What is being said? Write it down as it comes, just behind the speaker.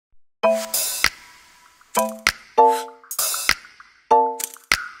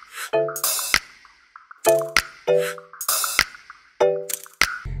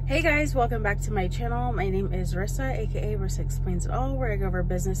Hey guys, welcome back to my channel. My name is Rissa, aka Rissa Explains It All, where I go over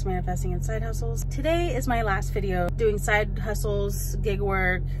business, manifesting, and side hustles. Today is my last video doing side hustles, gig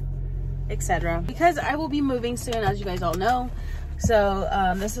work, etc. because I will be moving soon, as you guys all know.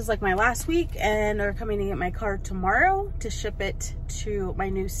 So this is like my last week, and they're coming to get my car tomorrow to ship it to my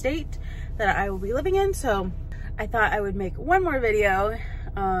new state that I will be living in. So I thought I would make one more video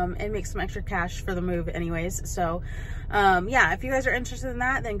and make some extra cash for the move anyways. So yeah, if you guys are interested in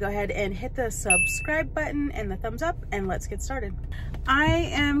that, then go ahead and hit the subscribe button and the thumbs up, and let's get started. I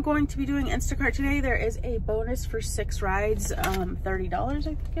am going to be doing Instacart today. There is a bonus for 6 rides, $30 I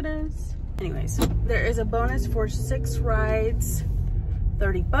think it is. Anyways, there is a bonus for 6 rides,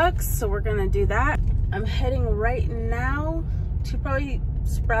 30 bucks, so we're gonna do that. I'm heading right now to probably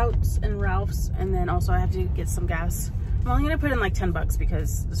Sprouts and Ralph's, and then also I have to get some gas. I'm only gonna put in like 10 bucks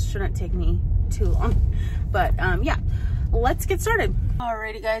because this shouldn't take me too long. But yeah, let's get started.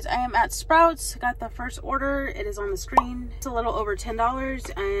 Alrighty guys, I am at Sprouts. Got the first order. It is on the screen. It's a little over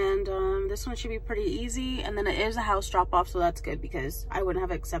 $10, and this one should be pretty easy. And then it is a house drop off, so that's good because I wouldn't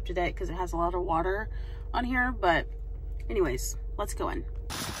have accepted it because it has a lot of water on here. But anyways, let's go in.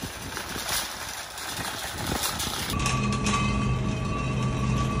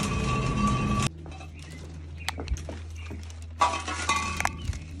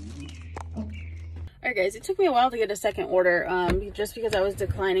 Alright guys, it took me a while to get a second order, just because I was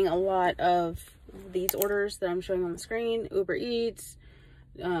declining a lot of these orders that I'm showing on the screen. Uber Eats,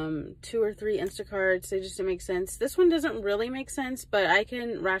 2 or 3 Instacarts, they just didn't make sense. This one doesn't really make sense, but I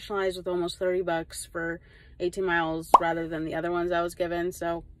can rationalize with almost 30 bucks for 18 miles rather than the other ones I was given.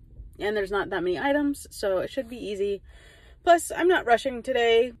 So, and there's not that many items, so it should be easy. Plus, I'm not rushing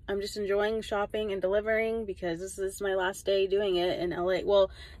today. I'm just enjoying shopping and delivering because this is my last day doing it in LA.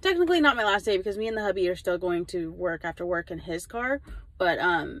 Well, technically not my last day because me and the hubby are still going to work after work in his car. But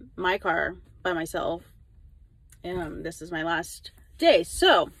my car by myself. This is my last day.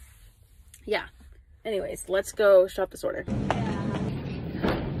 So, yeah. Anyways, let's go shop this order.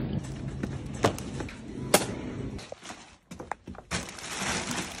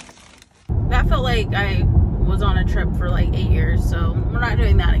 That felt like I was on a trip for like 8 years, so we're not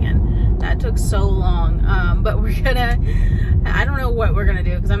doing that again. That took so long. But we're gonna, I don't know what we're gonna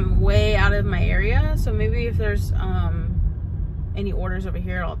do because I'm way out of my area, so maybe if there's any orders over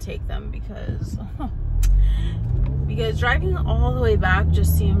here, I'll take them because driving all the way back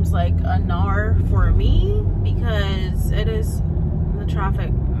just seems like a gnar for me because it is the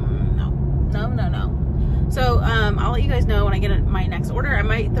traffic. No. So I'll let you guys know when I get my next order. I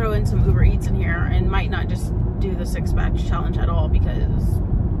might throw in some Uber Eats in here and might not just do the 6 batch challenge at all because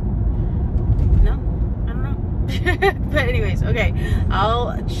no, I don't know. But anyways, okay,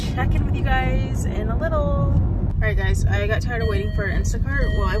 I'll check in with you guys in a little. All right guys, I got tired of waiting for an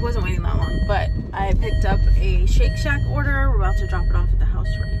Instacart. Well, I wasn't waiting that long, but I picked up a Shake Shack order. We're about to drop it off at the house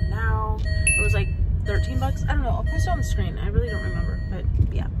right now. It was like 13 bucks. I don't know, I'll post it on the screen. I really don't remember, but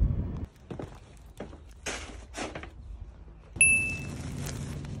yeah.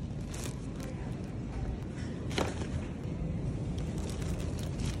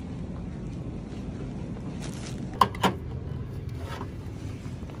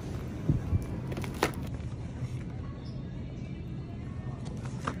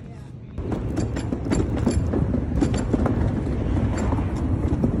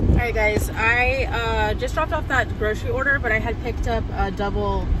 Alright guys, I just dropped off that grocery order, but I had picked up a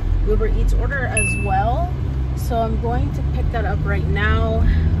double Uber Eats order as well. So I'm going to pick that up right now.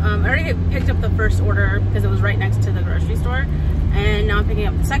 I already picked up the first order because it was right next to the grocery store. And now I'm picking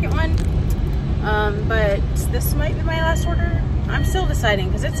up the second one. But this might be my last order. I'm still deciding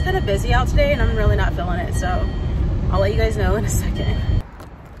because it's kind of busy out today and I'm really not feeling it. So I'll let you guys know in a second.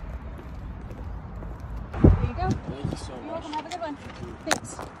 There you go. Thank you so much. You're welcome. Have a good one.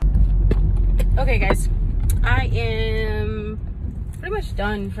 Thanks. Okay guys, I am pretty much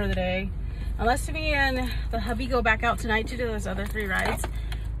done for the day. Unless me and the hubby go back out tonight to do those other 3 rides,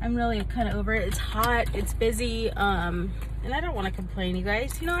 I'm really kind of over it. It's hot, it's busy, and I don't want to complain, you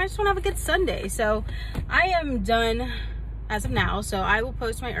guys. You know, I just want to have a good Sunday. So I am done as of now. So I will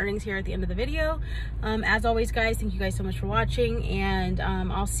post my earnings here at the end of the video. As always guys, thank you guys so much for watching, and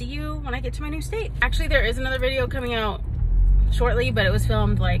I'll see you when I get to my new state. Actually, there is another video coming out shortly, but it was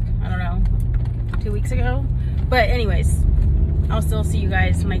filmed like, I don't know, 2 weeks ago. But anyways, I'll still see you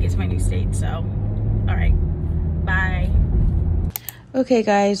guys when I get to my new state. So all right, bye. Okay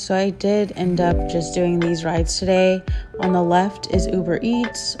guys, so I did end up just doing these rides today. On the left is Uber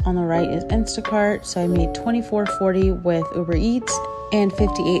Eats, on the right is Instacart. So I made $24.40 with Uber Eats and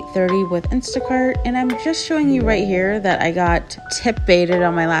 $58.30 with Instacart. And I'm just showing you right here that I got tip baited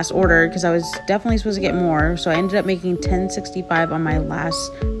on my last order because I was definitely supposed to get more. So I ended up making $10.65 on my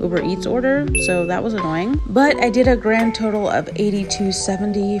last Uber Eats order. So that was annoying. But I did a grand total of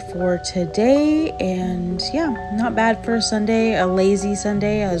 $82.70 for today. And yeah, not bad for a Sunday, a lazy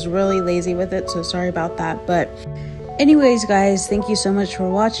Sunday. I was really lazy with it, so sorry about that. But anyways, guys, thank you so much for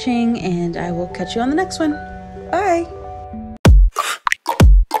watching, and I will catch you on the next one. Bye!